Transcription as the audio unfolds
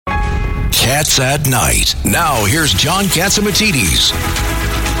Cats at Night. Now, here's John Catsimatidis.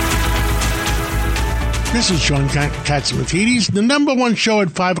 This is John Catsimatidis, the number one show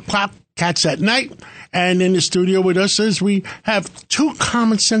at 5 o'clock, Cats at Night. And in the studio with us is we have two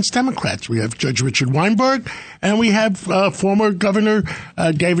common sense Democrats. We have Judge Richard Weinberg and we have former Governor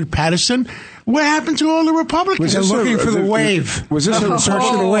David Paterson. What happened to all the Republicans? They're looking for the wave. Was this a search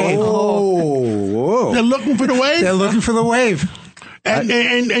for the wave? Whoa. They're looking for the wave? They're looking for the wave.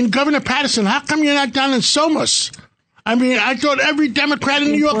 And Governor Paterson, how come you're not down in Somos? I mean, I thought every Democrat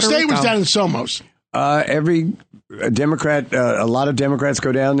in New York State was down in Somos. Every Democrat, a lot of Democrats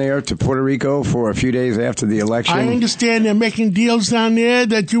go down there to Puerto Rico for a few days after the election. I understand they're making deals down there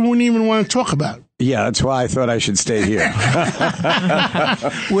that you wouldn't even want to talk about. Yeah, that's why I thought I should stay here.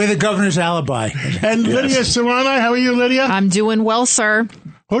 We're the governor's alibi. And Lydia Serrano, how are you, Lydia? I'm doing well, sir.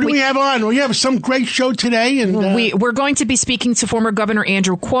 Who do we have on? We have some great show today. And we're going to be speaking to former Governor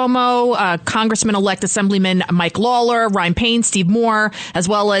Andrew Cuomo, Congressman-elect Assemblyman Mike Lawler, Ryan Payne, Steve Moore, as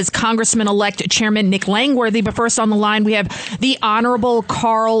well as Congressman-elect Chairman Nick Langworthy. But first on the line, we have the Honorable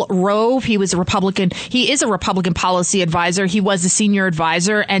Karl Rove. He was a Republican. He is a Republican policy advisor. He was a senior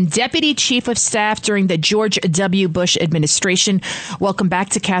advisor and deputy chief of staff during the George W. Bush administration. Welcome back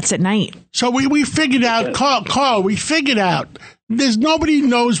to Cats at Night. So we figured out, Carl, we figured out. There's nobody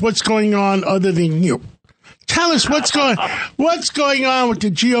knows what's going on other than you. Tell us what's going on with the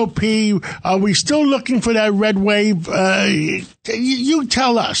GOP. Are we still looking for that red wave? You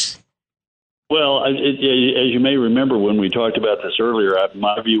tell us. Well, as you may remember when we talked about this earlier,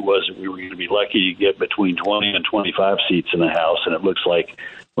 my view was that we were going to be lucky to get between 20 and 25 seats in the House, and it looks like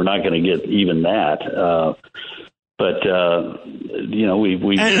we're not going to get even that. But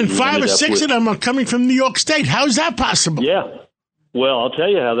we and 5 or 6 of them are coming from New York State. How is that possible? Yeah. Well, I'll tell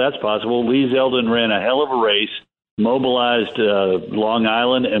you how that's possible. Lee Zeldin ran a hell of a race, mobilized Long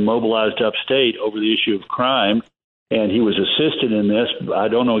Island and mobilized upstate over the issue of crime, and he was assisted in this. I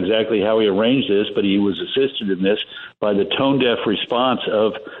don't know exactly how he arranged this, but he was assisted in this by the tone-deaf response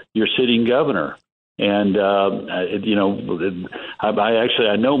of your sitting governor. And, I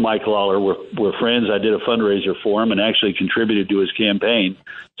know Mike Lawler. We're friends. I did a fundraiser for him and actually contributed to his campaign.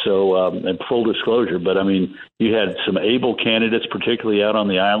 So, in full disclosure, but I mean, you had some able candidates, particularly out on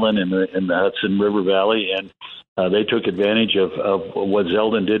the island in the Hudson River Valley, and they took advantage of what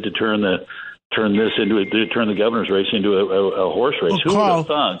Zeldin did to turn the governor's race into a horse race. Well, Who would have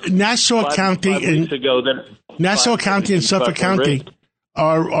thought? Nassau County and Suffolk County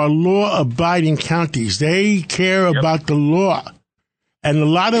are law-abiding counties. They care about the law. And a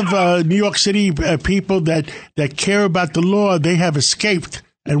lot of New York City people that care about the law, they have escaped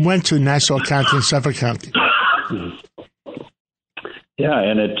and went to Nassau County and Suffolk County. Yeah,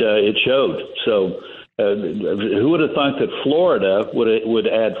 and it showed. So who would have thought that Florida would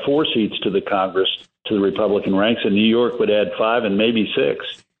add 4 seats to the Congress, to the Republican ranks, and New York would add 5 and maybe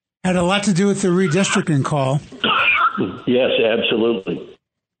 6? Had a lot to do with the redistricting call. Yes, absolutely.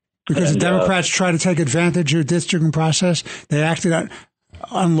 Because the Democrats try to take advantage of the districting process. They acted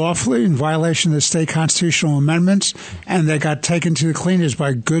unlawfully in violation of the state constitutional amendments, and they got taken to the cleaners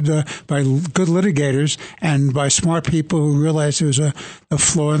by good litigators and by smart people who realized there was a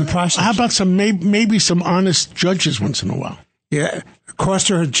flaw in the process. How about maybe some honest judges once in a while? Yeah, it cost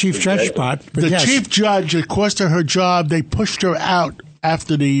her chief judge spot. But the chief judge, it cost her job. They pushed her out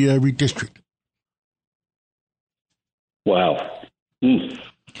after the redistrict. Wow.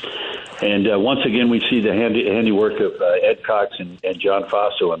 And once again, we see the handiwork of Ed Cox and John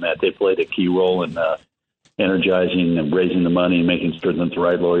Faso in that. They played a key role in energizing and raising the money and making certain that the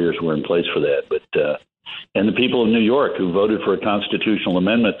right lawyers were in place for that. But and the people of New York who voted for a constitutional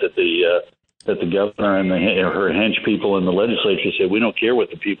amendment that the governor and her hench people in the legislature said, we don't care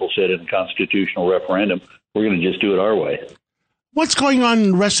what the people said in a constitutional referendum. We're going to just do it our way. What's going on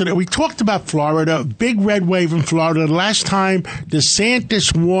in the rest of it? We talked about Florida, big red wave in Florida. Last time,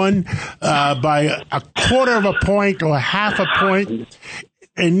 DeSantis won by a quarter of a point or half a point.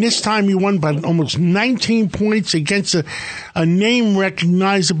 And this time he won by almost 19 points against a name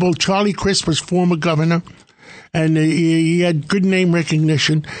recognizable. Charlie Crist was former governor, and he had good name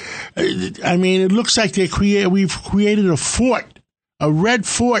recognition. I mean, it looks like we've created a fort. A red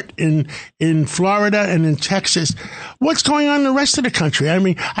fort in Florida and in Texas. What's going on in the rest of the country? I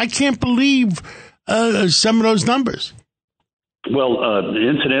mean, I can't believe some of those numbers. Well,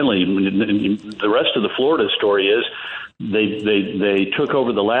 incidentally, the rest of the Florida story is they took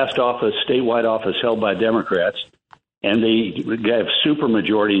over the last statewide office held by Democrats, and they have super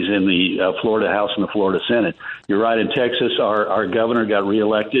majorities in the Florida House and the Florida Senate. You're right. In Texas, our governor got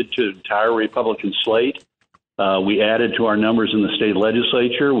reelected to an entire Republican slate. We added to our numbers in the state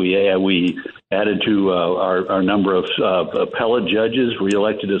legislature. We added to our number of appellate judges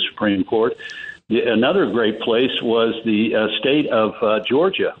reelected to the Supreme Court. Another great place was the state of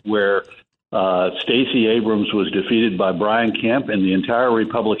Georgia, where Stacey Abrams was defeated by Brian Kemp, and the entire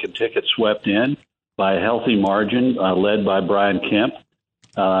Republican ticket swept in by a healthy margin, led by Brian Kemp.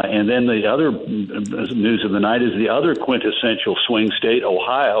 And then the other news of the night is the other quintessential swing state,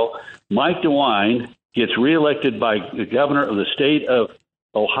 Ohio. Mike DeWine gets reelected by the governor of the state of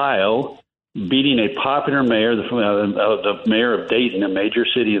Ohio, beating a popular mayor, the mayor of Dayton, a major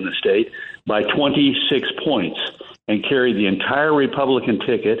city in the state, by 26 points, and carried the entire Republican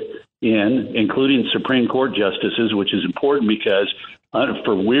ticket in, including Supreme Court justices, which is important because,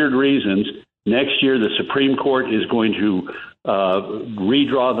 for weird reasons, next year the Supreme Court is going to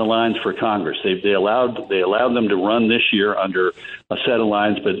redraw the lines for Congress. They allowed them to run this year under a set of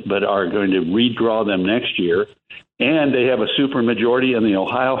lines, but are going to redraw them next year. And they have a supermajority in the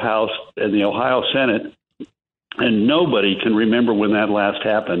Ohio House and the Ohio Senate, and nobody can remember when that last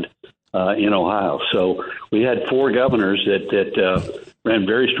happened in Ohio. So we had 4 governors that ran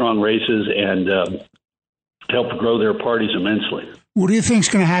very strong races and helped grow their parties immensely. What do you think is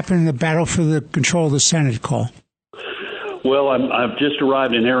going to happen in the battle for the control of the Senate, Cole? Well, I've just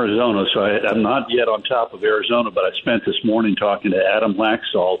arrived in Arizona, so I'm not yet on top of Arizona, but I spent this morning talking to Adam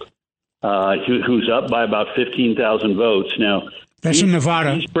Laxalt, who's up by about 15,000 votes. Now, that's in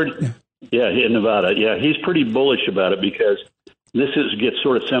Nevada. In Nevada. Yeah, he's pretty bullish about it because this gets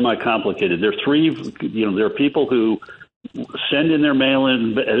sort of semi-complicated. There are people who send in their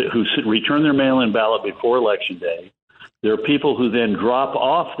mail-in, who return their mail-in ballot before Election Day. There are people who then drop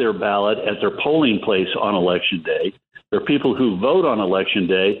off their ballot at their polling place on Election Day. There are people who vote on Election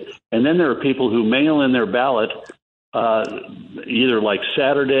Day, and then there are people who mail in their ballot either like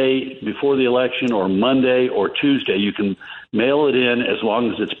Saturday before the election or Monday or Tuesday. You can mail it in as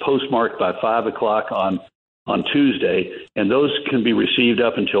long as it's postmarked by 5 o'clock on Tuesday, and those can be received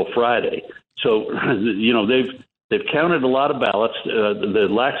up until Friday. So, they've counted a lot of ballots. The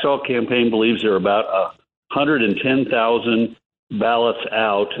Laxalt campaign believes there are about 110,000 ballots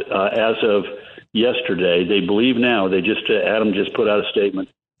out as of yesterday. They believe now, Adam just put out a statement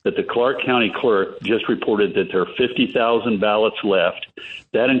that the Clark County clerk just reported that there are 50,000 ballots left.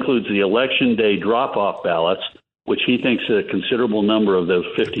 That includes the Election Day drop-off ballots, which he thinks a considerable number of those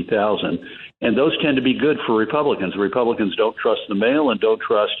 50,000. And those tend to be good for Republicans. Republicans don't trust the mail and don't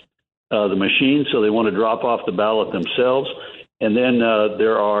trust the machine, so they want to drop off the ballot themselves. And then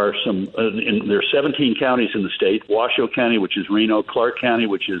there are there are 17 counties in the state: Washoe County, which is Reno; Clark County,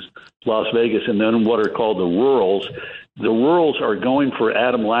 which is Las Vegas; and then what are called the rurals. The rurals are going for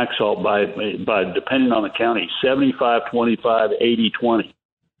Adam Laxalt by depending on the county, 75-25, 80-20.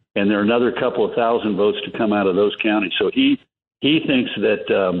 And there are another couple of thousand votes to come out of those counties. So he thinks that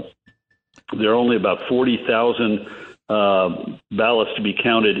there are only about 40,000 ballots to be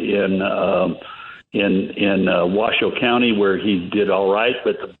counted in Washoe County, where he did all right.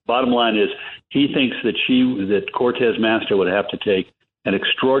 But the bottom line is he thinks that Cortez Masto would have to take an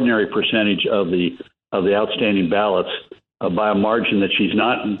extraordinary percentage of the outstanding ballots by a margin that she's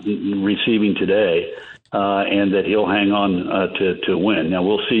not receiving today, and that he'll hang on to win. Now,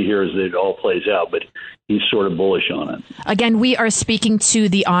 we'll see here as it all plays out, but he's sort of bullish on it. Again, we are speaking to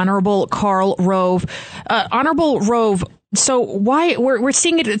the Honorable Karl Rove. Honorable Rove, so why we're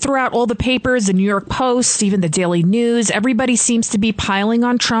seeing it throughout all the papers, the New York Post, even the Daily News. Everybody seems to be piling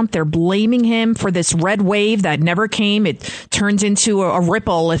on Trump. They're blaming him for this red wave that never came. It turns into a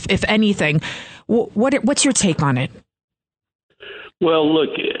ripple, if anything. What's your take on it? Well,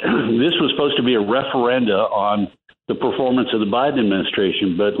 look, this was supposed to be a referenda on the performance of the Biden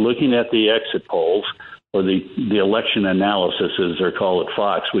administration, but looking at the exit polls, or the election analysis, as they're called at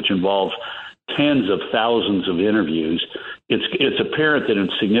Fox, which involves tens of thousands of interviews, it's apparent that in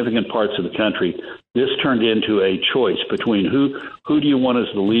significant parts of the country, this turned into a choice between who do you want as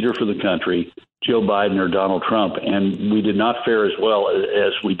the leader for the country, Joe Biden or Donald Trump. And we did not fare as well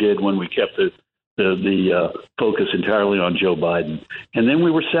as we did when we kept the focus entirely on Joe Biden. And then we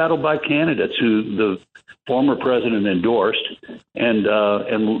were saddled by candidates who the former president endorsed, and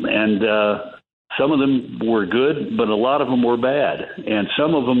some of them were good, but a lot of them were bad. And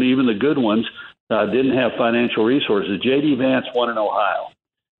some of them, even the good ones, didn't have financial resources. J.D. Vance won in Ohio.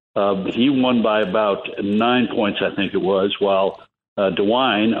 He won by about 9 points, I think it was, while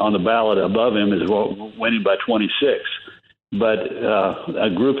DeWine on the ballot above him is winning by 26. But a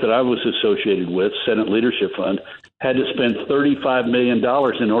group that I was associated with, Senate Leadership Fund, had to spend $35 million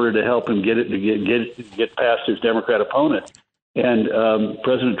in order to help him get past his Democrat opponent. And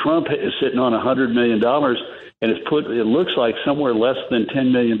President Trump is sitting on $100 million and has put, it looks like, somewhere less than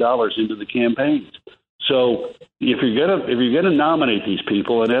 $10 million into the campaigns. So if you're gonna nominate these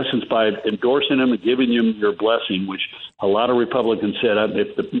people, in essence, by endorsing them and giving them your blessing, which a lot of Republicans said,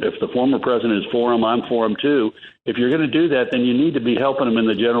 if the former president is for him, I'm for him too. If you're going to do that, then you need to be helping him in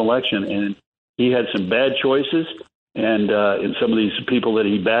the general election. And he had some bad choices, and in some of these people that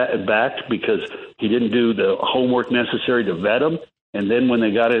he backed because he didn't do the homework necessary to vet them. And then when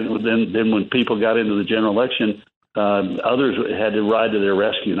they got in, then when people got into the general election, others had to ride to their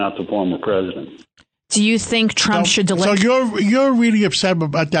rescue, not the former president. Do you think Trump should delay? So you're really upset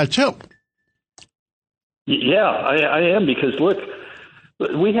about that too? Yeah, I am, because look,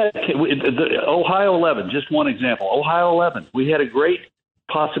 we had the Ohio 11, just one example. Ohio 11, we had a great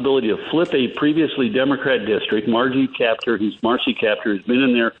possibility to flip a previously Democrat district. Marcy Kaptur has been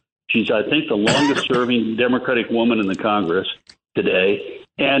in there. She's, I think, the longest-serving Democratic woman in the Congress today.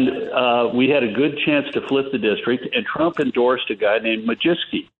 And we had a good chance to flip the district, and Trump endorsed a guy named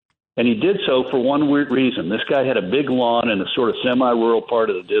Majewski. And he did so for one weird reason. This guy had a big lawn in a sort of semi-rural part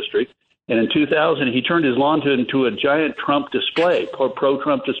of the district. And in 2000, he turned his lawn into a giant Trump display,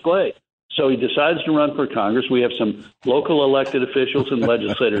 pro-Trump display. So he decides to run for Congress. We have some local elected officials and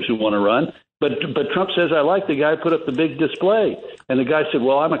legislators who want to run. But Trump says, I like the guy who put up the big display. And the guy said,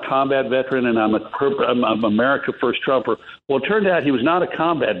 well, I'm a combat veteran and I'm America First Trumper. Well, it turned out he was not a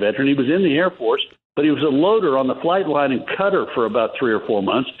combat veteran. He was in the Air Force, but he was a loader on the flight line in Qatar for about 3 or 4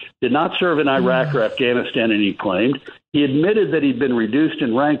 months, did not serve in Iraq or Afghanistan, and he claimed. He admitted that he'd been reduced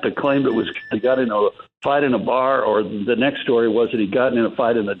in rank, but claimed it was he got in a fight in a bar, or the next story was that he'd gotten in a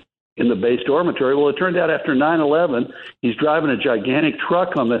fight in the base dormitory. Well, it turned out after 9/11, he's driving a gigantic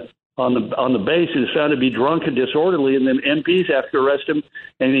truck on the base and is found to be drunk and disorderly, and then MPs have to arrest him,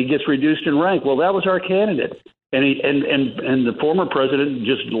 and he gets reduced in rank. Well, that was our candidate. And the former president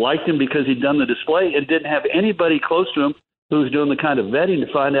just liked him because he'd done the display and didn't have anybody close to him who was doing the kind of vetting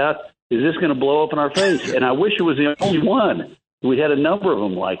to find out, is this going to blow up in our face? And I wish it was the only one. We had a number of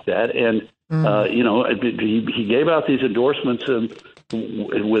them like that. And, he gave out these endorsements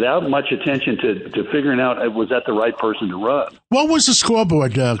without much attention to figuring out, was that the right person to run? What was the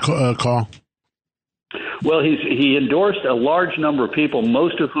scoreboard, Carl? Well, he endorsed a large number of people,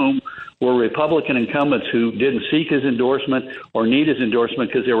 most of whom were Republican incumbents who didn't seek his endorsement or need his endorsement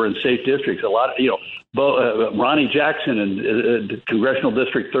because they were in safe districts. A lot of, Ronnie Jackson in Congressional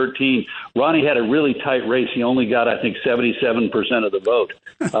District 13, Ronnie had a really tight race. He only got, I think, 77% of the vote,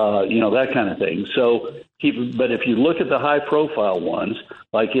 that kind of thing. So, but if you look at the high-profile ones,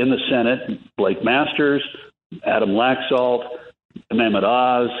 like in the Senate, Blake Masters, Adam Laxalt, Mehmet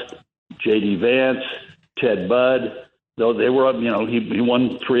Oz, J.D. Vance, Ted Budd, though they were up, he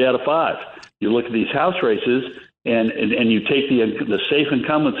won 3 out of 5. You look at these House races, and you take the safe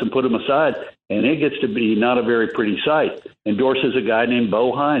incumbents and put them aside, and it gets to be not a very pretty sight. Endorses a guy named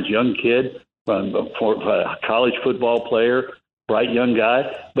Bo Hines, young kid, a college football player, bright young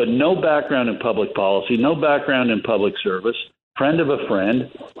guy, but no background in public policy, no background in public service, friend of a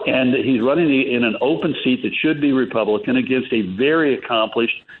friend, and he's running in an open seat that should be Republican against a very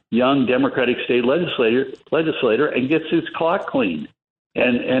accomplished young Democratic state legislator and gets his clock cleaned.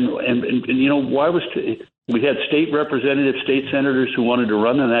 And why was we had state representatives, state senators who wanted to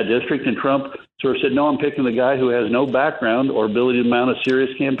run in that district, and Trump sort of said, no, I'm picking the guy who has no background or ability to mount a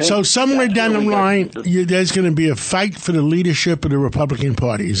serious campaign. So somewhere down the line, there's going to be a fight for the leadership of the Republican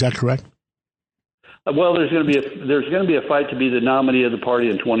Party. Is that correct? Well, there's going to be a fight to be the nominee of the party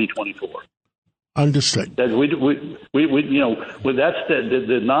in 2024. Understood. That that's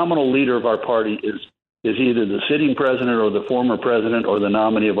the nominal leader of our party is either the sitting president or the former president or the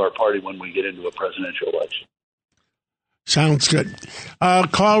nominee of our party when we get into a presidential election. Sounds good.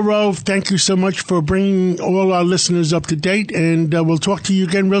 Karl Rove, thank you so much for bringing all our listeners up to date, and we'll talk to you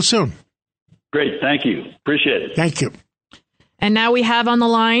again real soon. Great. Thank you. Appreciate it. Thank you. And now we have on the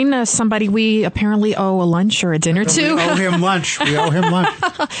line somebody we apparently owe a lunch or a dinner to. We owe him lunch.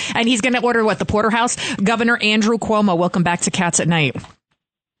 And he's going to order the porterhouse. Governor Andrew Cuomo, welcome back to Cats at Night.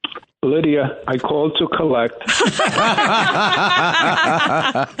 Lydia, I called to collect. Is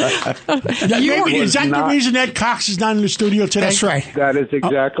that the reason Ed Cox is not in the studio today? That's right. That is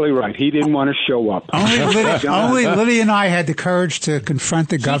exactly right. He didn't want to show up. Only Lydia and I had the courage to confront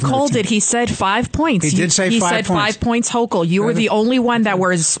the governor. He called it. He said 5 points. He did say 5 points. He said 5 points, Hochul. You were the only one that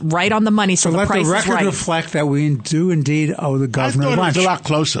was right on the money, so the price is right. Let the record reflect that we do indeed owe the governor lunch. It was a lot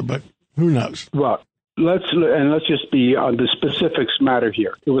closer, but who knows? Well, let's just be on the specifics matter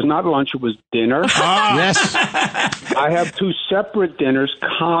here. It was not lunch; it was dinner. Yes. I have two separate dinners,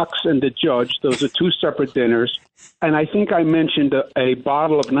 Cox and the judge. Those are two separate dinners. And I think I mentioned a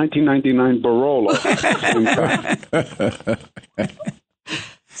bottle of 1999 Barolo.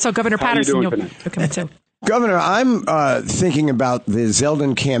 So, Governor Patterson, you'll come in too. Governor, I'm thinking about the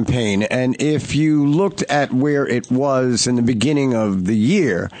Zeldin campaign, and if you looked at where it was in the beginning of the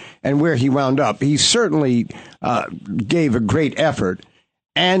year and where he wound up, he certainly gave a great effort,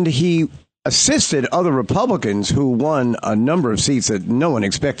 and he assisted other Republicans who won a number of seats that no one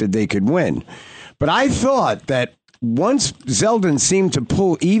expected they could win. But I thought that once Zeldin seemed to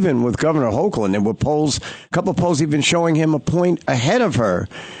pull even with Governor Hochul, there were polls, a couple of polls even showing him a point ahead of her,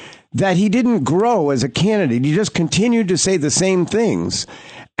 that he didn't grow as a candidate. He just continued to say the same things.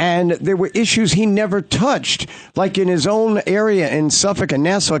 And there were issues he never touched, like in his own area in Suffolk and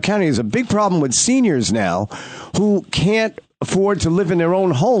Nassau County. There's a big problem with seniors now who can't afford to live in their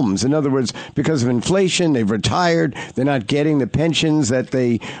own homes. In other words, because of inflation, they've retired. They're not getting the pensions that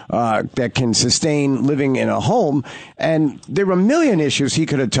they that can sustain living in a home. And there were a million issues he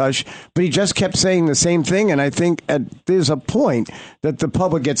could have touched, but he just kept saying the same thing. And I think there's a point that the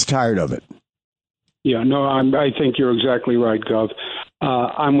public gets tired of it. Yeah, no, I think you're exactly right, Gov.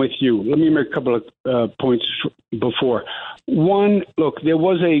 I'm with you. Let me make a couple of points before. One, look, there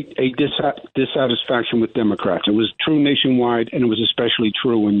was a dissatisfaction with Democrats. It was true nationwide, and it was especially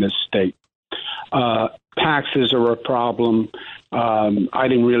true in this state. Taxes are a problem. I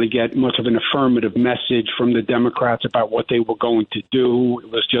didn't really get much of an affirmative message from the Democrats about what they were going to do.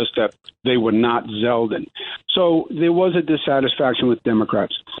 It was just that they were not Zeldin. So there was a dissatisfaction with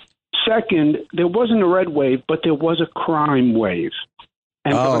Democrats. Second, there wasn't a red wave, but there was a crime wave.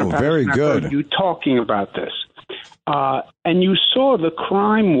 And very good. You talking about this. And you saw the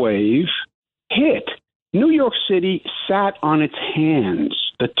crime wave hit. New York City sat on its hands.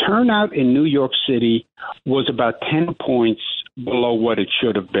 The turnout in New York City was about 10 points below what it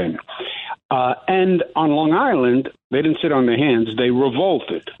should have been. And on Long Island, they didn't sit on their hands. They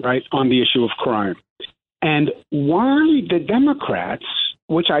revolted, right, on the issue of crime. And why the Democrats,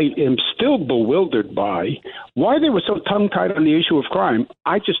 which I am still bewildered by, why they were so tongue-tied on the issue of crime,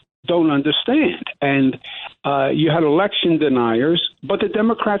 I just don't understand. And you had election deniers, but the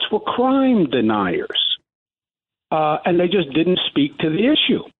Democrats were crime deniers. And they just didn't speak to the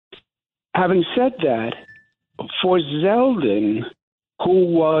issue. Having said that, for Zeldin,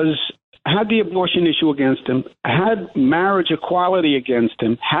 who had the abortion issue against him, had marriage equality against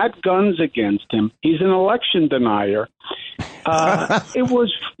him, had guns against him, he's an election denier. It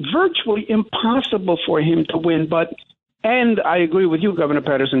was virtually impossible for him to win. And I agree with you, Governor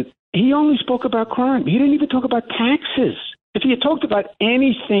Patterson, he only spoke about crime. He didn't even talk about taxes. If he had talked about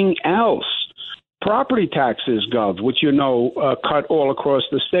anything else, property taxes, Gov, which cut all across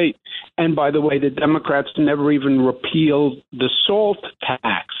the state. And by the way, the Democrats never even repealed the SALT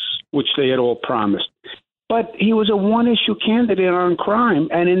tax, which they had all promised. But he was a one-issue candidate on crime,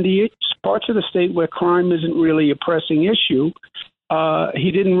 and in the parts of the state where crime isn't really a pressing issue,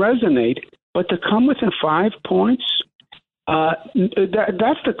 he didn't resonate. But to come within 5 points,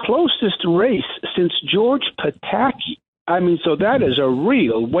 that's the closest race since George Pataki. I mean, so that is a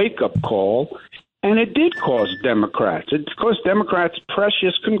real wake-up call, and it did cost Democrats. It cost Democrats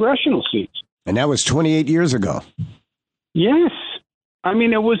precious congressional seats. And that was 28 years ago. Yes. I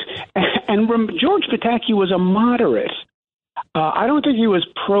mean, it was, and George Pataki was a moderate. I don't think he was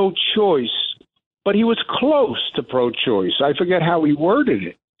pro-choice, but he was close to pro-choice. I forget how he worded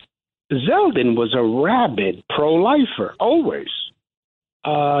it. Zeldin was a rabid pro-lifer, always.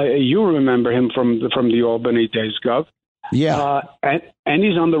 You remember him from the Albany days, Gov. Yeah. And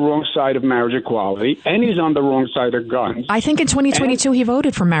he's on the wrong side of marriage equality, and he's on the wrong side of guns. I think in 2022 he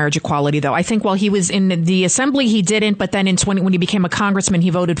voted for marriage equality, though. I think while he was in the assembly, he didn't, but then when he became a congressman,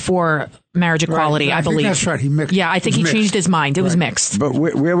 he voted for marriage equality, right. I believe. That's right. He mixed. Yeah, I think he changed his mind. It was mixed. But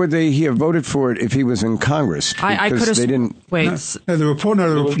where would he have voted for it if he was in Congress? I could have. They didn't. Wait.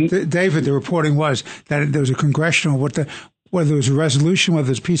 No, David, the reporting was that there was a congressional, whether it was a resolution, whether it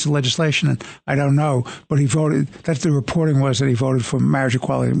was a piece of legislation, and I don't know, but he voted. That's the reporting was that he voted for marriage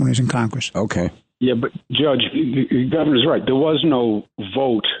equality when he was in Congress. Okay. Yeah, but Judge, the governor's right. There was no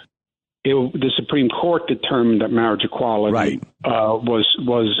vote. The Supreme Court determined that marriage equality was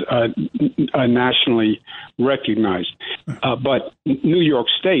nationally recognized. But New York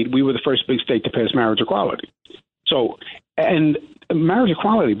State, we were the first big state to pass marriage equality. So, and marriage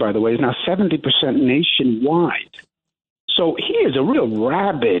equality, by the way, is now 70% nationwide. So he is a real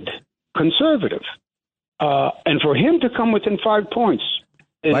rabid conservative. And for him to come within 5 points,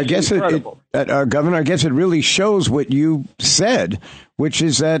 I guess Governor, I guess it really shows what you said, which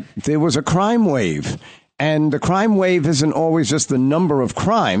is that there was a crime wave. And the crime wave isn't always just the number of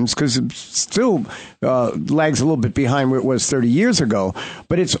crimes, because it still lags a little bit behind where it was 30 years ago.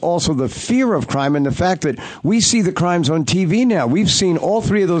 But it's also the fear of crime and the fact that we see the crimes on TV now. We've seen all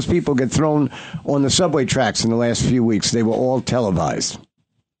three of those people get thrown on the subway tracks in the last few weeks. They were all televised.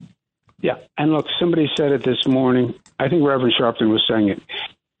 Yeah. And look, somebody said it this morning. I think Reverend Sharpton was saying it.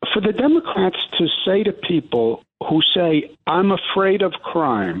 For the Democrats to say to people who say, I'm afraid of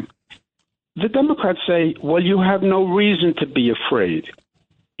crime, the Democrats say, well, you have no reason to be afraid.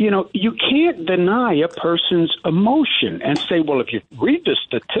 You know, you can't deny a person's emotion and say, well, if you read the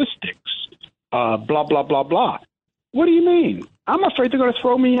statistics, blah, blah, blah, blah. What do you mean? I'm afraid they're going to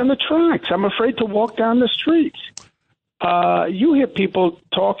throw me on the tracks. I'm afraid to walk down the street. You hear people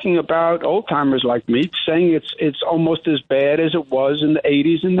talking about, old-timers like me, saying it's almost as bad as it was in the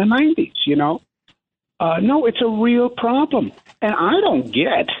 80s and the 90s, you know? No, it's a real problem. And I don't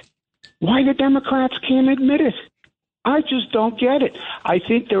get why the Democrats can't admit it. I just don't get it. I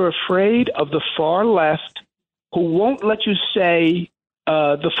think they're afraid of the far left who won't let you say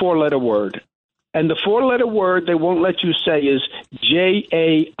the four-letter word. And the four-letter word they won't let you say is Jail.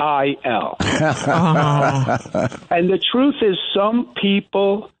 And the truth is some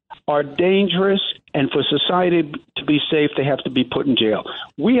people are dangerous, and for society to be safe, they have to be put in jail.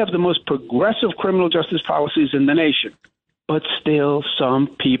 We have the most progressive criminal justice policies in the nation. But still, some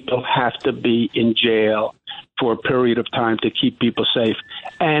people have to be in jail for a period of time to keep people safe.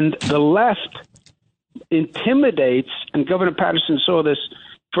 And the left intimidates, and Governor Patterson saw this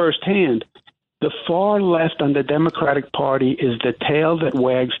firsthand, the far left on the Democratic Party is the tail that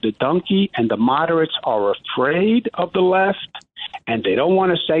wags the donkey, and the moderates are afraid of the left, and they don't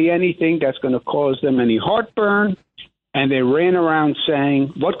want to say anything that's going to cause them any heartburn. And they ran around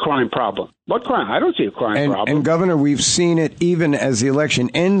saying, what crime problem? What crime? I don't see a crime problem. And, Governor, we've seen it even as the election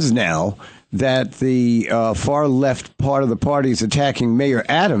ends now, that the far left part of the party is attacking Mayor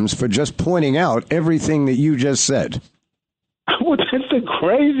Adams for just pointing out everything that you just said. Well, that's the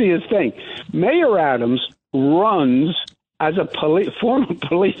craziest thing. Mayor Adams runs as a former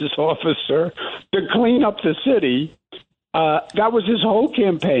police officer to clean up the city. That was his whole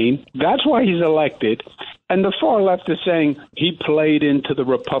campaign. That's why he's elected. And the far left is saying he played into the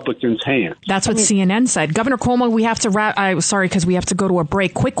Republicans' hands. That's what CNN said. Governor Cuomo, we have to wrap. Sorry, because we have to go to a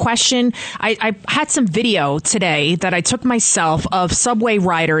break. Quick question. I had some video today that I took myself of subway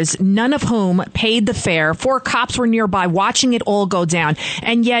riders, none of whom paid the fare. 4 cops were nearby watching it all go down.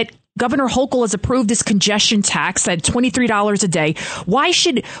 And yet Governor Hochul has approved this congestion tax at $23 a day. Why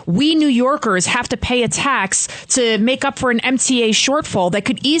should we New Yorkers have to pay a tax to make up for an MTA shortfall that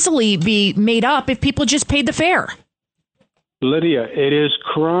could easily be made up if people just paid the fare? Lydia, it is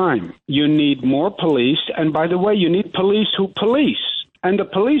crime. You need more police. And by the way, you need police who police. And the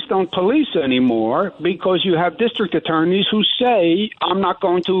police don't police anymore because you have district attorneys who say, I'm not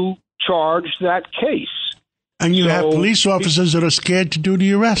going to charge that case. And you have police officers that are scared to do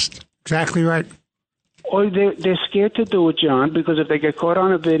the arrest. Exactly right. Or they're scared to do it, John, because if they get caught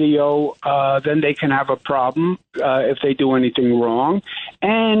on a video, then they can have a problem if they do anything wrong.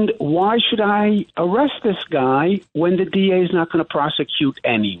 And why should I arrest this guy when the DA is not going to prosecute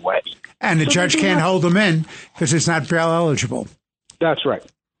anyway? And the judge can't hold him in because it's not bail eligible. That's right.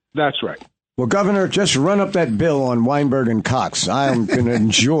 That's right. Well, Governor, just run up that bill on Weinberg and Cox. I'm going to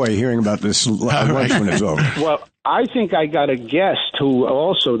enjoy hearing about this lunch when it's over. Well, I think I got a guest who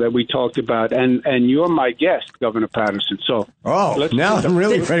also that we talked about, and you're my guest, Governor Patterson. So, now I'm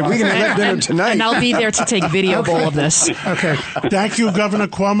really ready. We're going to have dinner tonight. And I'll be there to take video of all of this. Okay. Thank you, Governor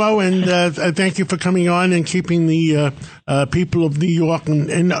Cuomo, and thank you for coming on and keeping the people of New York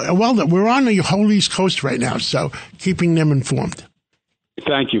and we're on the whole East Coast right now, so keeping them informed.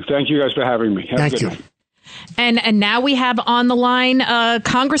 Thank you. Thank you guys for having me. Thank you. And now we have on the line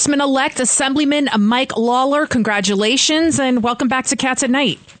Congressman-elect Assemblyman Mike Lawler. Congratulations and welcome back to Cats at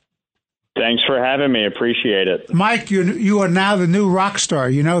Night. Thanks for having me. Appreciate it. Mike, you are now the new rock star.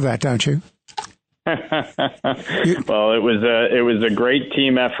 You know that, don't you? Well, it was a great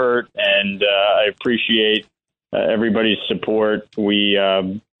team effort, and I appreciate everybody's support. We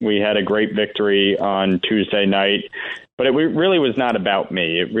had a great victory on Tuesday night. But it really was not about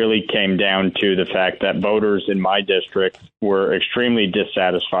me. It really came down to the fact that voters in my district were extremely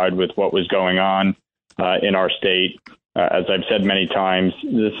dissatisfied with what was going on in our state. As I've said many times,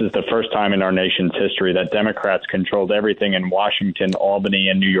 this is the first time in our nation's history that Democrats controlled everything in Washington, Albany,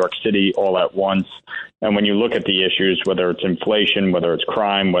 and New York City all at once. And when you look at the issues, whether it's inflation, whether it's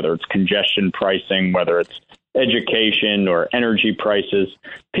crime, whether it's congestion pricing, whether it's education or energy prices.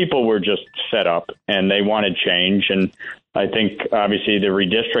 People were just fed up and they wanted change. And I think, obviously, the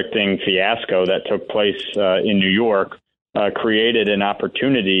redistricting fiasco that took place in New York created an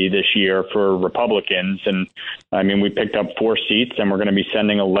opportunity this year for Republicans. And I mean, we picked up 4 seats and we're going to be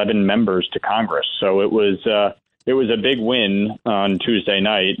sending 11 members to Congress. So it was a big win on Tuesday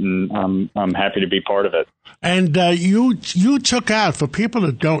night, and I'm happy to be part of it. And you took out, for people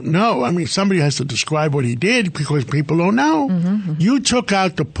that don't know, I mean, somebody has to describe what he did because people don't know. Mm-hmm. You took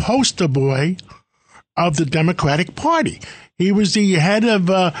out the poster boy of the Democratic Party. He was the head of,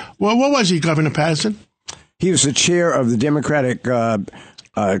 what was he, Governor Patterson? He was the chair of the Democratic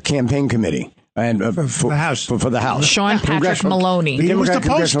campaign committee. And for the House. For the House. Sean Patrick Maloney. He was the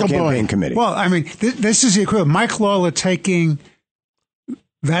poster campaign boy. Committee. Well, I mean, this is the equivalent. Mike Lawler taking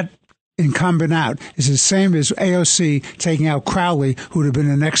that incumbent out is the same as AOC taking out Crowley, who would have been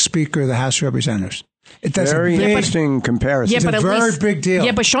the next Speaker of the House of Representatives. That's very interesting comparison. It's a very big deal.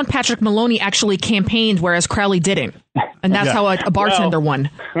 Yeah, but Sean Patrick Maloney actually campaigned, whereas Crowley didn't. And that's how a bartender won.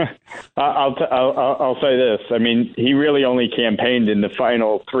 I'll say this. I mean, he really only campaigned in the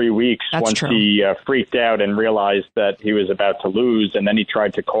final 3 weeks once he freaked out and realized that he was about to lose. And then he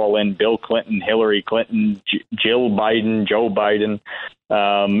tried to call in Bill Clinton, Hillary Clinton, Jill Biden, Joe Biden.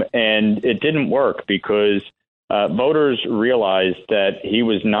 And it didn't work because voters realized that he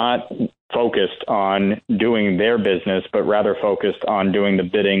was not focused on doing their business, but rather focused on doing the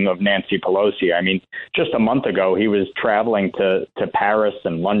bidding of Nancy Pelosi. I mean, just a month ago, he was traveling to Paris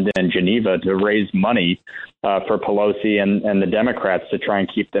and London and Geneva to raise money for Pelosi and the Democrats to try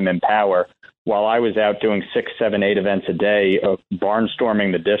and keep them in power, while I was out doing 6, 7, 8 events a day of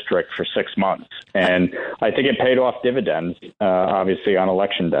barnstorming the district for 6 months. And I think it paid off dividends, obviously, on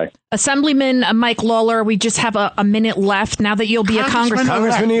Election Day. Assemblyman Mike Lawler, we just have a minute left now that you'll be a congressman.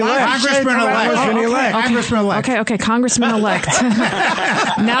 Congressman-elect. Okay, Congressman-elect.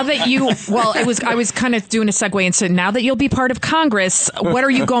 Now that I was kind of doing a segue into now that you'll be part of Congress, what are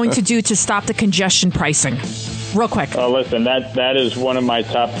you going to do to stop the congestion pricing? Real quick. Listen, that is one of my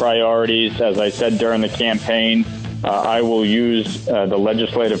top priorities. As I said during the campaign, I will use the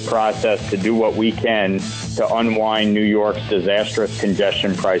legislative process to do what we can to unwind New York's disastrous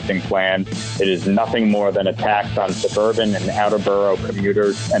congestion pricing plan. It is nothing more than a tax on suburban and outer borough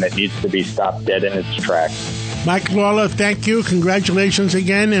commuters, and it needs to be stopped dead in its tracks. Mike Lawler, thank you. Congratulations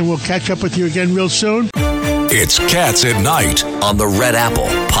again, and we'll catch up with you again real soon. It's Cats at Night on the Red Apple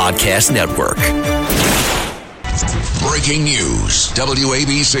Podcast Network. Breaking news,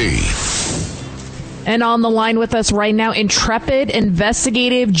 WABC. And on the line with us right now, intrepid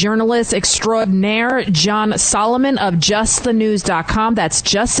investigative journalist extraordinaire John Solomon of JustTheNews.com. That's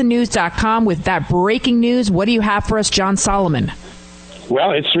JustTheNews.com with that breaking news. What do you have for us, John Solomon?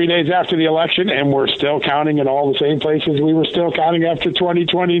 Well, it's 3 days after the election, and we're still counting in all the same places we were still counting after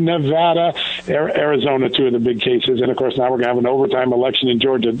 2020, Nevada, Arizona, 2 of the big cases. And, of course, now we're going to have an overtime election in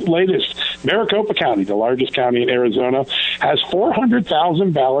Georgia. The latest, Maricopa County, the largest county in Arizona, has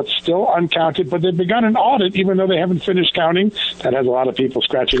 400,000 ballots still uncounted, but they've begun an audit, even though they haven't finished counting. That has a lot of people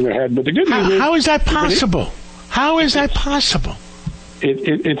scratching their head. But the good news is... How is that possible? How is that possible?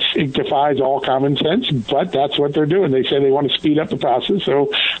 It defies all common sense, but that's what they're doing. They say they want to speed up the process.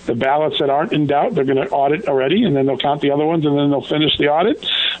 So the ballots that aren't in doubt, they're going to audit already, and then they'll count the other ones, and then they'll finish the audit.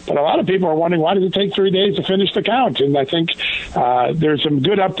 But a lot of people are wondering, why does it take 3 days to finish the count? And I think there's some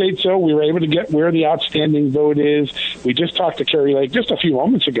good updates, though. We were able to get where the outstanding vote is. We just talked to Carrie Lake just a few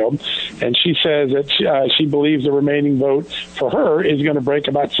moments ago, and she says that she believes the remaining vote for her is going to break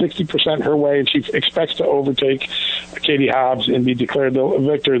about 60% her way, and she expects to overtake Katie Hobbs and be declared the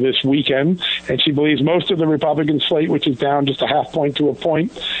victor this weekend. And she believes most of the Republican slate, which is down just a half point to a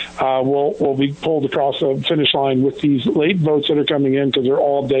point, will be pulled across the finish line with these late votes that are coming in, because they're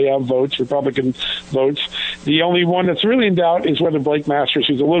all day of votes, Republican votes. The only one that's really in doubt is whether Blake Masters,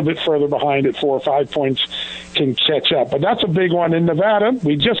 who's a little bit further behind at 4 or 5 points, can catch up. But that's a big one. In Nevada,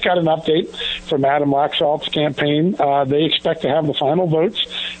 we just got an update from Adam Laxalt's campaign. They expect to have the final votes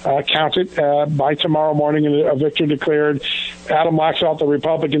counted by tomorrow morning and a victor declared. Adam Laxalt, the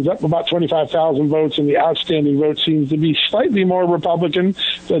Republicans, up about 25,000 votes, and the outstanding vote seems to be slightly more Republican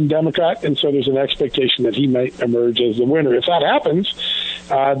than Democrat, and so there's an expectation that he might emerge as the winner. If that happens,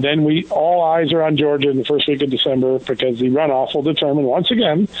 then all eyes are on Georgia in the first week of December, because the runoff will determine once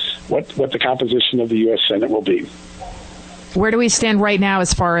again what the composition of the U.S. Senate will be. Where do we stand right now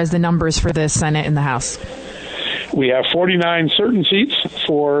as far as the numbers for the Senate and the House? We have 49 certain seats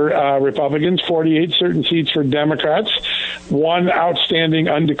for Republicans, 48 certain seats for Democrats. one outstanding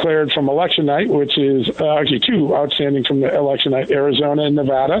undeclared from election night, which is actually two outstanding from the election night, Arizona and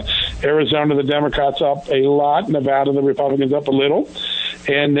Nevada. Arizona, the Democrats up a lot. Nevada, the Republicans up a little.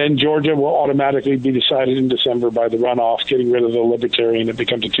 And then Georgia will automatically be decided in December by the runoff, getting rid of the Libertarian. It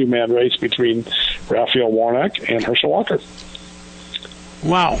becomes a two-man race between Raphael Warnock and Herschel Walker.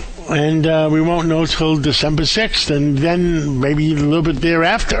 Wow. And we won't know till December 6th, and then maybe a little bit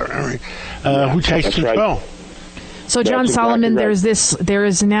thereafter. Who takes control? Right. So, John Solomon, exactly right. there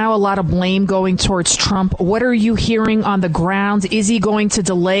is now a lot of blame going towards Trump. What are you hearing on the ground? Is he going to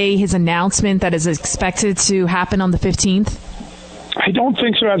delay his announcement that is expected to happen on the 15th? I don't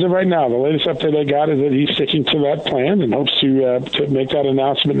think so as of right now. The latest update I got is that he's sticking to that plan and hopes to make that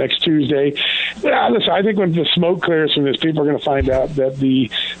announcement next Tuesday. Listen, I think when the smoke clears from this, people are going to find out that the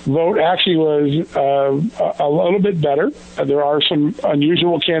vote actually was a little bit better. There are some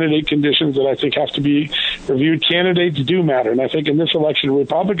unusual candidate conditions that I think have to be reviewed. Candidates do matter, and I think in this election,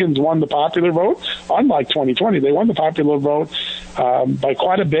 Republicans won the popular vote. Unlike 2020, they won the popular vote by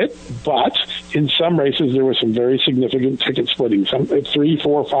quite a bit, but in some races there was some very significant ticket splitting. Some 3,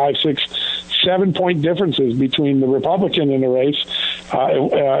 4, 5, 6, 7-point differences between the Republican in a race,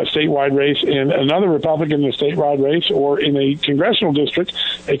 a statewide race, and another Republican in a statewide race, or in a congressional district,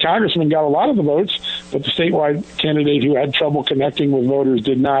 a congressman got a lot of the votes, but the statewide candidate who had trouble connecting with voters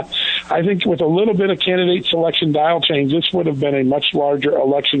did not. I think with a little bit of candidate selection dial change, this would have been a much larger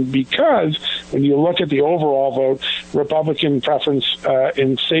election because when you look at the overall vote, Republican preference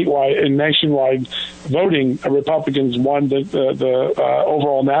in statewide and nationwide voting, Republicans won the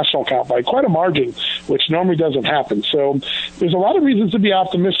overall national count by quite a margin, which normally doesn't happen. So there's a lot of reasons to be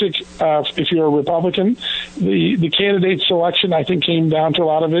optimistic if you're a Republican. The candidate selection, I think, came down to a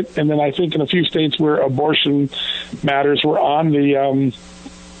lot of it. And then I think in a few states where abortion matters were on the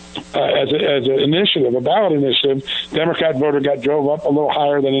as an initiative, a ballot initiative, Democrat voter drove up a little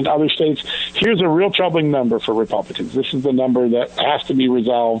higher than in other states. Here's a real troubling number for Republicans. This is the number that has to be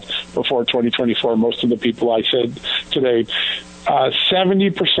resolved before 2024. Most of the people I said today,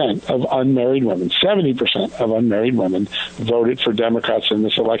 70% of unmarried women, 70% of unmarried women voted for Democrats in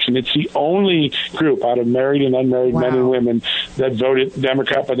this election. It's the only group out of married and unmarried men and women that voted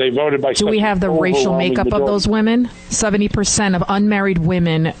Democrat, but they voted by. Do we have the racial makeup of those women? 70% of unmarried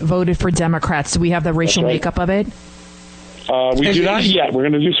women voted for Democrats. Do we have the racial makeup of it? We do not yet. We're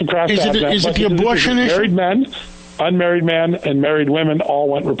going to do some crosstalk. Is it the abortion issue? Married men, unmarried men, and married women all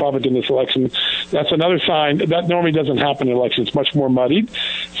went Republican this election. That's another sign. That normally doesn't happen in elections. It's much more muddied.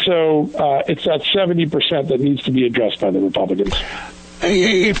 So it's that 70% that needs to be addressed by the Republicans.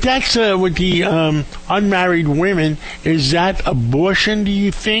 If that's with the unmarried women, is that abortion, do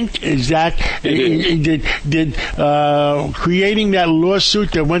you think? Is that did creating that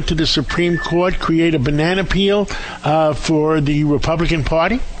lawsuit that went to the Supreme Court create a banana peel for the Republican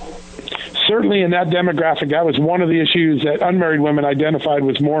Party? Certainly in that demographic, that was one of the issues that unmarried women identified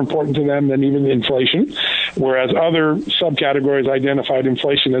was more important to them than even inflation, whereas other subcategories identified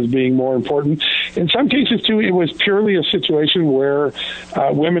inflation as being more important. In some cases, too, it was purely a situation where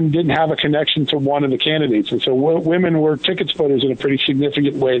women didn't have a connection to one of the candidates. And so women were ticket splitters in a pretty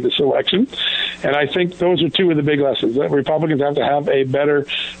significant way this election. And I think those are two of the big lessons, that Republicans have to have a better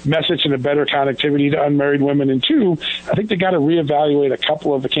message and a better connectivity to unmarried women. And two, I think they got to reevaluate a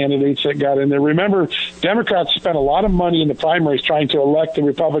couple of the candidates that got in there. Remember, Democrats spent a lot of money in the primaries trying to elect the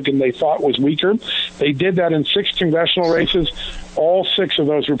Republican they thought was weaker. They did that in 6 congressional races. All 6 of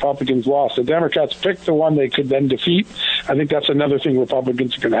those Republicans lost. The Democrats picked the one they could then defeat. I think that's another thing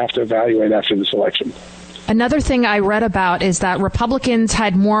Republicans are going to have to evaluate after this election. Another thing I read about is that Republicans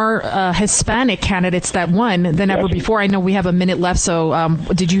had more Hispanic candidates that won than ever before. I know we have a minute left, so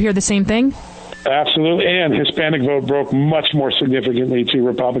did you hear the same thing? Absolutely, and Hispanic vote broke much more significantly to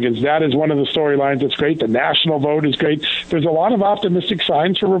Republicans. That is one of the storylines that's great. The national vote is great. There's a lot of optimistic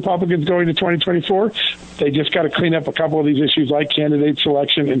signs for Republicans going to 2024. They just got to clean up a couple of these issues like candidate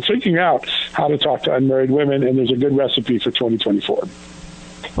selection and figuring out how to talk to unmarried women, and there's a good recipe for 2024.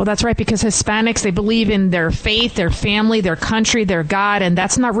 Well, that's right, because Hispanics, they believe in their faith, their family, their country, their God, and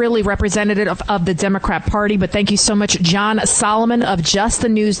that's not really representative of the Democrat Party. But thank you so much, John Solomon of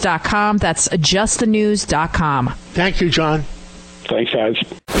justthenews.com. That's justthenews.com. Thank you, John. Thanks, guys.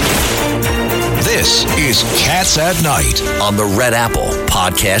 This is Cats at Night on the Red Apple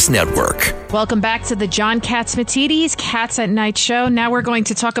Podcast Network. Welcome back to the John Catsimatidis Cats at Night show. Now we're going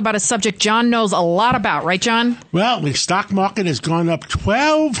to talk about a subject John knows a lot about, right, John? Well, the stock market has gone up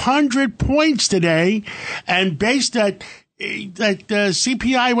 1,200 points today, and based that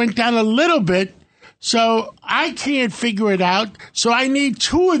CPI went down a little bit. So I can't figure it out. So I need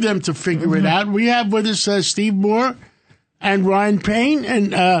 2 of them to figure it out. We have with us Steve Moore. and Ryan Payne.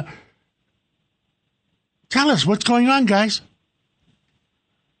 And tell us what's going on, guys.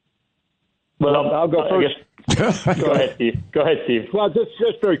 Well, I'll go first. Go ahead, Steve. Well,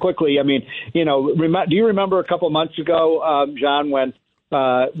 just very quickly. I mean, do you remember a couple months ago, John, when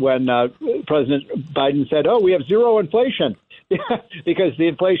President Biden said, "Oh, we have zero inflation," because the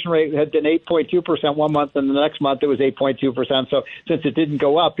inflation rate had been 8.2% one month, and the next month it was 8.2%. So since it didn't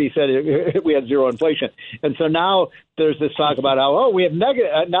go up, he said we had zero inflation. And so now there's this talk about how, we have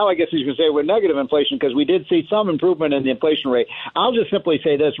negative. Now I guess you can say we're negative inflation because we did see some improvement in the inflation rate. I'll just simply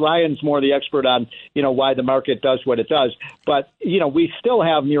say this. Ryan's more the expert on, why the market does what it does. But, we still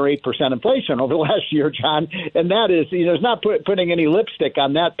have near 8% inflation over the last year, John. And that is, it's not putting any lipstick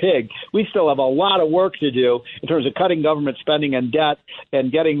on that pig. We still have a lot of work to do in terms of cutting government spending and debt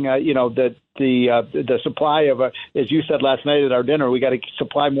and getting, the supply of, as you said last night at our dinner, we got to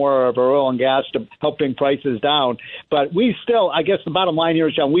supply more of our oil and gas to help bring prices down. But we still, I guess the bottom line here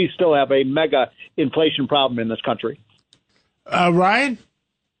is, John, we still have a mega inflation problem in this country. Ryan?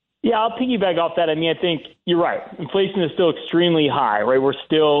 Yeah, I'll piggyback off that. I mean, I think you're right. Inflation is still extremely high, right? We're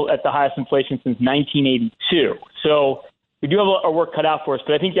still at the highest inflation since 1982. So we do have our work cut out for us.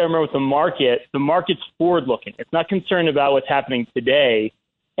 But I think you got to remember with the market's forward-looking. It's not concerned about what's happening today.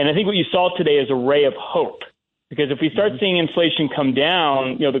 And I think what you saw today is a ray of hope, because if we start seeing inflation come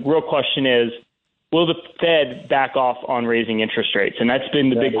down, the real question is, will the Fed back off on raising interest rates? And that's been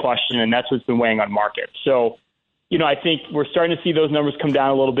the big question, and that's what's been weighing on markets. So, I think we're starting to see those numbers come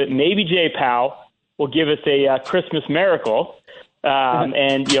down a little bit. Maybe Jay Powell will give us a Christmas miracle,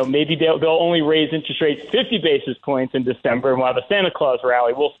 and maybe they'll only raise interest rates 50 basis points in December, and we'll have a Santa Claus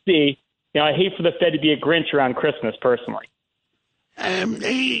rally. We'll see. I hate for the Fed to be a Grinch around Christmas, personally.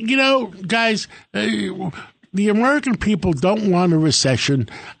 Guys, the American people don't want a recession.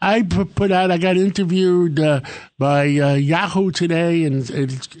 I got interviewed by Yahoo today,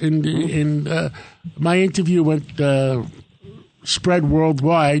 and my interview went spread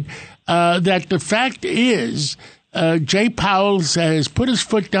worldwide. That the fact is, Jay Powell has put his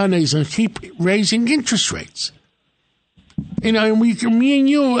foot down and he's going to keep raising interest rates. And me and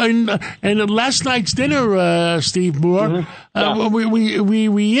you, and at last night's dinner, Steve Moore, we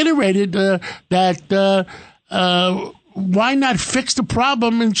reiterated that why not fix the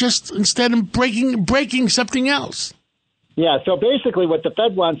problem and just instead of breaking something else? Yeah. So basically, what the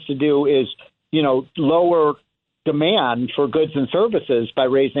Fed wants to do is, lower demand for goods and services by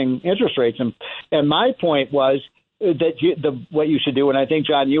raising interest rates. And my point was that what you should do, and I think,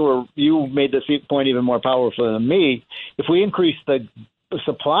 John, you made this point even more powerful than me. If we increase the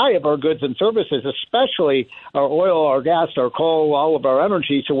supply of our goods and services, especially our oil, our gas, our coal, all of our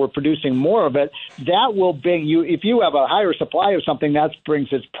energy, so we're producing more of it, that will bring you, if you have a higher supply of something, that brings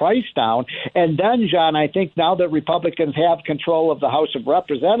its price down. And then, John, I think now that Republicans have control of the House of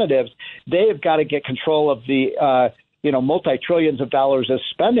Representatives, they've got to get control of the multi-trillions of dollars of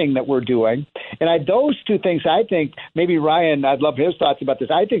spending that we're doing. And those two things, I think, maybe Ryan, I'd love his thoughts about this.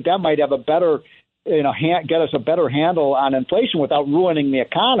 I think that might have a better, get us a better handle on inflation without ruining the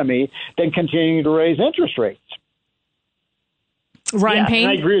economy than continuing to raise interest rates. Ryan Payne?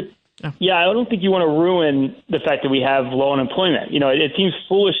 I agree. Yeah, I don't think you want to ruin the fact that we have low unemployment. It seems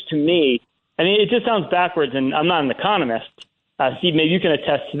foolish to me. I mean, it just sounds backwards, and I'm not an economist. Steve, maybe you can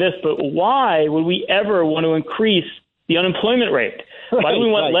attest to this, but why would we ever want to increase the unemployment rate? Why do we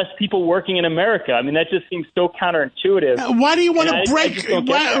want less people working in America? I mean, that just seems so counterintuitive. Why do you want to break?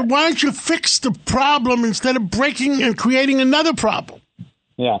 Why don't you fix the problem instead of breaking and creating another problem?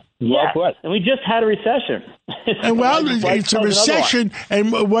 Yeah. And we just had a recession. It's a recession.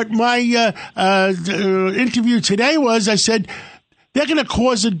 And what my interview today was, I said, they're going to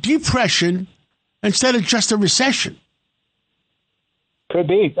cause a depression instead of just a recession. Could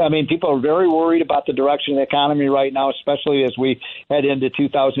be. I mean, people are very worried about the direction of the economy right now, especially as we head into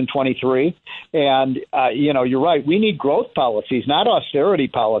 2023. And, you're right. We need growth policies, not austerity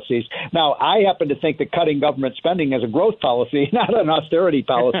policies. Now, I happen to think that cutting government spending is a growth policy, not an austerity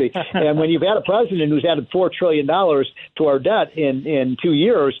policy. And when you've had a president who's added $4 trillion to our debt in 2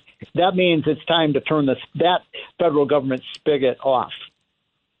 years, that means it's time to turn that federal government spigot off.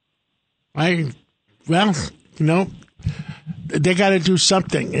 They got to do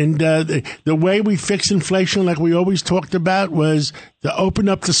something. And the way we fix inflation, like we always talked about, was to open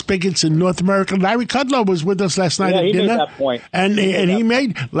up the spigots in North America. Larry Kudlow was with us last night at dinner. He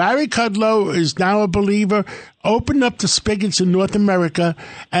made that point. Larry Kudlow is now a believer. Open up the spigots in North America.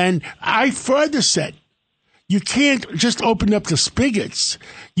 And I further said, you can't just open up the spigots.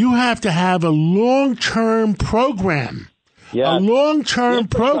 You have to have a long-term program a long-term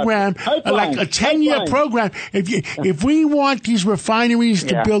program, like a 10-year program. If we want these refineries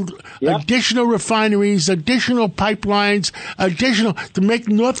to build additional refineries, additional pipelines, to make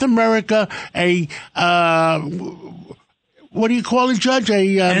North America a what do you call it, Judge?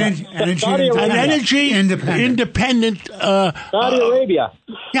 Energy independent. Saudi Arabia.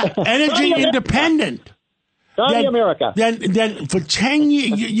 Yeah, energy independent. Saudi America. Then for 10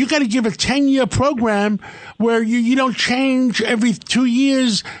 years, you got to give a 10-year program where you don't change every 2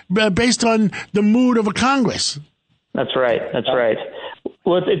 years based on the mood of a Congress. That's right. That's right.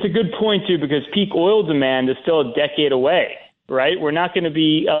 Well, it's a good point, too, because peak oil demand is still a decade away. Right? We're not going to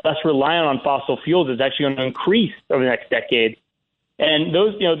be less reliant on fossil fuels. It's actually going to increase over the next decade. And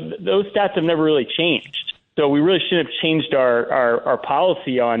those stats have never really changed. So we really should have changed our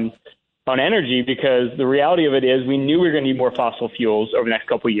policy on energy, because the reality of it is we knew we were going to need more fossil fuels over the next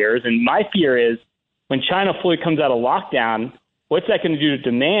couple of years. And my fear is when China fully comes out of lockdown, what's that going to do to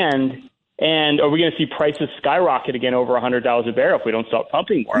demand? And are we going to see prices skyrocket again over $100 a barrel if we don't start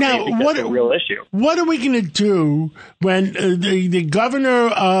pumping more? Now, I think that's a real issue. What are we going to do when the governor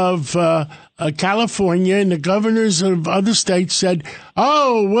of California and the governors of other states said,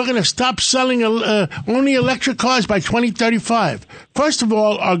 we're going to stop selling only electric cars by 2035? First of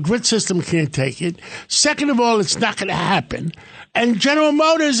all, our grid system can't take it. Second of all, it's not going to happen. And General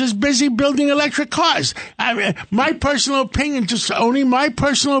Motors is busy building electric cars. My personal opinion,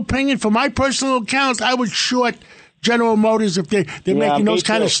 for my personal account, I would short General Motors if they're making those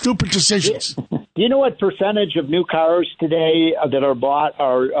kind of stupid decisions. Do you know what percentage of new cars today that are bought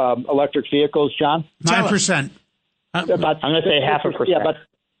are electric vehicles, John? 9%. I'm going to say 0.5%. Yeah, but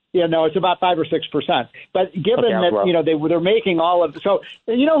it's about 5 or 6%. But given that they're making all of so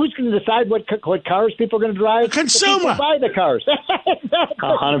who's going to decide what cars people are going to drive? The consumer. The people who buy the cars.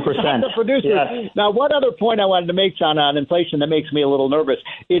 100%. The producers. Yeah. Now, one other point I wanted to make, John, on inflation that makes me a little nervous.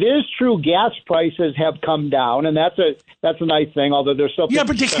 It is true gas prices have come down, and that's a nice thing. Although they're still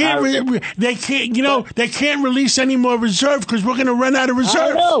but they can't release any more reserve because we're going to run out of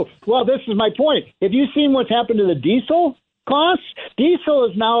reserves. I know. Well, this is my point. Have you seen what's happened to the diesel costs? Diesel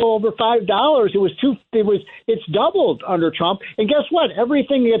is now over $5. It's doubled under Trump. And guess what?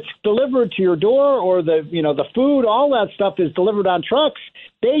 Everything gets delivered to your door, or the food, all that stuff is delivered on trucks.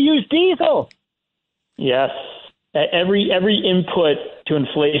 They use diesel. Yes. Every input to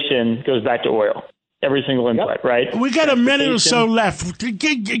inflation goes back to oil. Every single input, right? We got a minute or so left.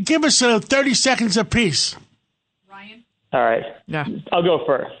 Give us 30 seconds apiece. Ryan? All right. Yeah. I'll go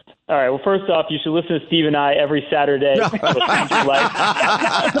first. All right. Well, first off, you should listen to Steve and I every Saturday. You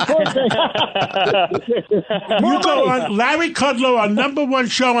go on. Larry Kudlow, our number one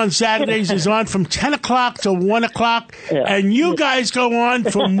show on Saturdays, is on from 10 o'clock to 1 o'clock, and you guys go on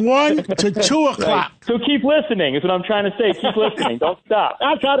from 1 to 2 o'clock. Right. So keep listening is what I'm trying to say. Keep listening. Don't stop.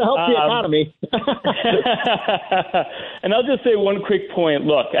 That's how to help the economy. And I'll just say one quick point.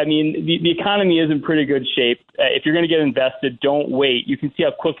 Look, I mean, the economy is in pretty good shape. If you're going to get invested, don't wait. You can see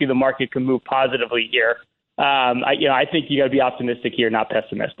how quickly the market can move positively here. I think you got to be optimistic here, not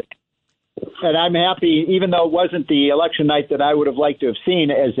pessimistic. And I'm happy, even though it wasn't the election night that I would have liked to have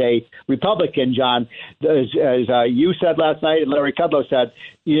seen as a Republican, John, as you said last night and Larry Kudlow said,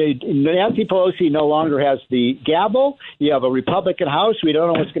 Nancy Pelosi no longer has the gavel. You have a Republican House. We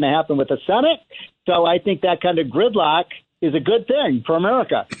don't know what's going to happen with the Senate. So I think that kind of gridlock is a good thing for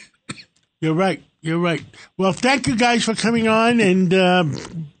America. You're right. Well, thank you guys for coming on, and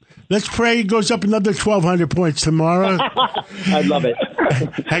let's pray it goes up another 1,200 points tomorrow. I'd love it.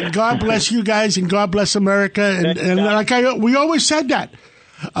 And God bless you guys, and God bless America. And we always said that.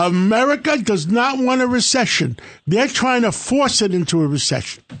 America does not want a recession. They're trying to force it into a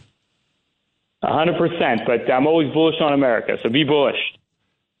recession. 100%, but I'm always bullish on America, so be bullish.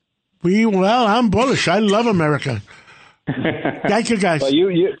 I'm bullish. I love America. Thank you, guys. Well,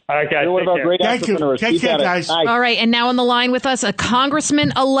 you all right, guys. You're one of our great entrepreneurs. Take care, guys. All right, and now on the line with us, a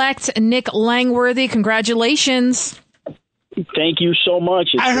Congressman-elect Nick Langworthy. Congratulations. Thank you so much.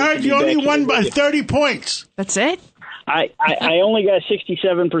 I heard you only won by 30 points. That's it? I only got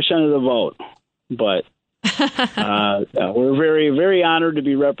 67% of the vote, but we're very, very honored to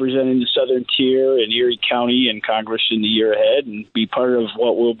be representing the Southern Tier in Erie County and Congress in the year ahead and be part of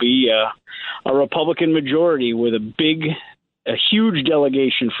what will be a Republican majority with a huge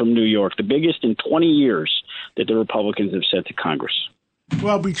delegation from New York, the biggest in 20 years that the Republicans have sent to Congress.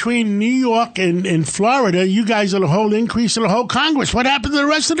 Well, between New York and Florida, you guys are the whole increase of the whole Congress. What happened to the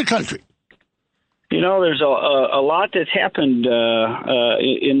rest of the country? There's a lot that's happened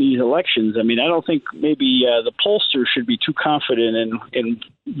in these elections. I mean, I don't think maybe the pollsters should be too confident in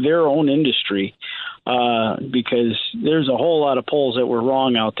their own industry. because there's a whole lot of polls that were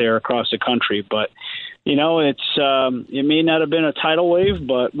wrong out there across the country. But, you know, it may not have been a tidal wave,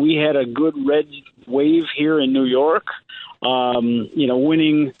 but we had a good red wave here in New York, you know,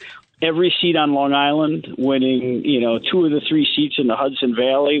 winning every seat on Long Island, winning, you know, 2 of the 3 seats in the Hudson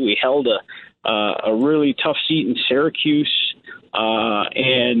Valley. We held a really tough seat in Syracuse,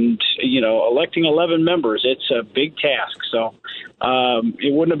 and, you know, electing 11 members, it's a big task. So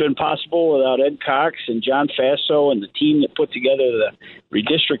it wouldn't have been possible without Ed Cox and John Faso and the team that put together the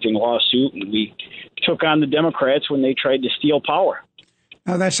redistricting lawsuit, and we took on the Democrats when they tried to steal power.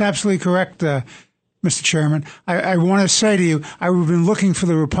 No, that's absolutely correct, Mr. Chairman. I want to say to you, I've been looking for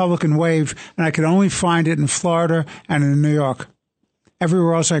the Republican wave, and I could only find it in Florida and in New York.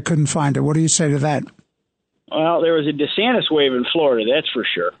 Everywhere else, I couldn't find it. What do you say to that? Well, there was a DeSantis wave in Florida, that's for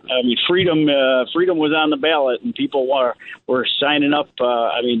sure. I mean, freedom was on the ballot, and people were signing up.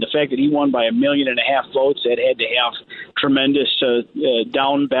 I mean, the fact that he won by 1.5 million votes, that had to have tremendous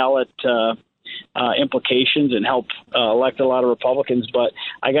down ballot implications and help elect a lot of Republicans. But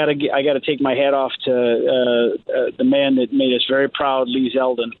I got to take my hat off to the man that made us very proud, Lee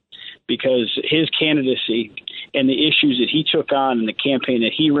Zeldin, because his candidacy and the issues that he took on in the campaign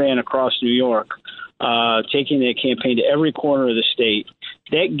that he ran across New York, taking that campaign to every corner of the state,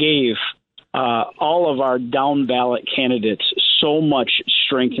 that gave all of our down ballot candidates so much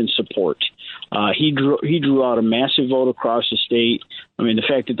strength and support. He drew out a massive vote across the state. I mean, the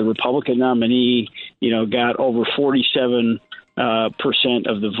fact that the Republican nominee, you know, got over 47%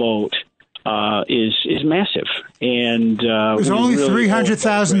 of the vote is massive. And it was only really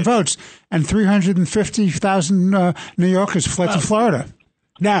 300,000 votes, and 350,000 New Yorkers fled to Florida.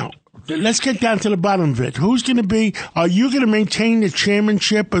 Now, let's get down to the bottom of it. Who's going to be? Are you going to maintain the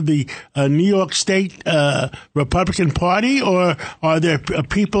chairmanship of the New York State Republican Party, or are there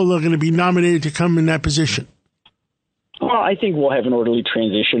people that are going to be nominated to come in that position? Well, I think we'll have an orderly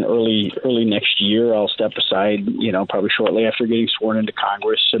transition early next year. I'll step aside, you know, probably shortly after getting sworn into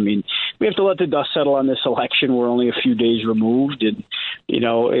Congress. I mean, we have to let the dust settle on this election. We're only a few days removed, and you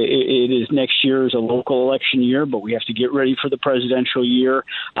know, it is next year is a local election year, but we have to get ready for the presidential year.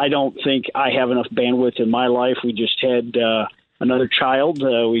 I don't think I have enough bandwidth in my life. We just had another child.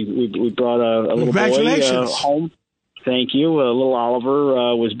 We brought a little boy home. Thank you. Little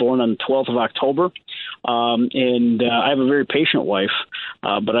Oliver was born on the 12th of October. And I have a very patient wife,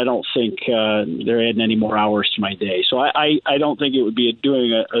 but I don't think they're adding any more hours to my day. So I don't think it would be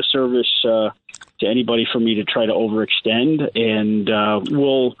doing a service to anybody for me to try to overextend. And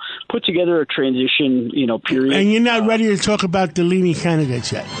we'll put together a transition, you know, period. And you're not ready to talk about the leading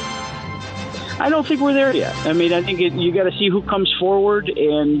candidates yet? I don't think we're there yet. I mean, I think you got to see who comes forward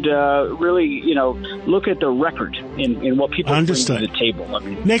and really, you know, look at the record in what people bring to the table. I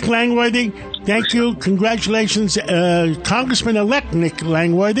mean, Nick Langworthy, thank you. Congratulations, Congressman-elect Nick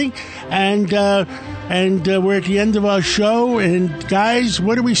Langworthy. And we're at the end of our show. And, guys,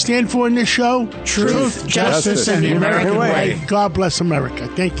 what do we stand for in this show? Truth, justice, and the American way. God bless America.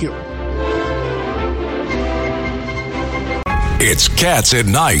 Thank you. It's Cats at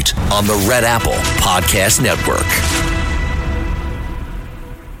Night on the Red Apple Podcast Network.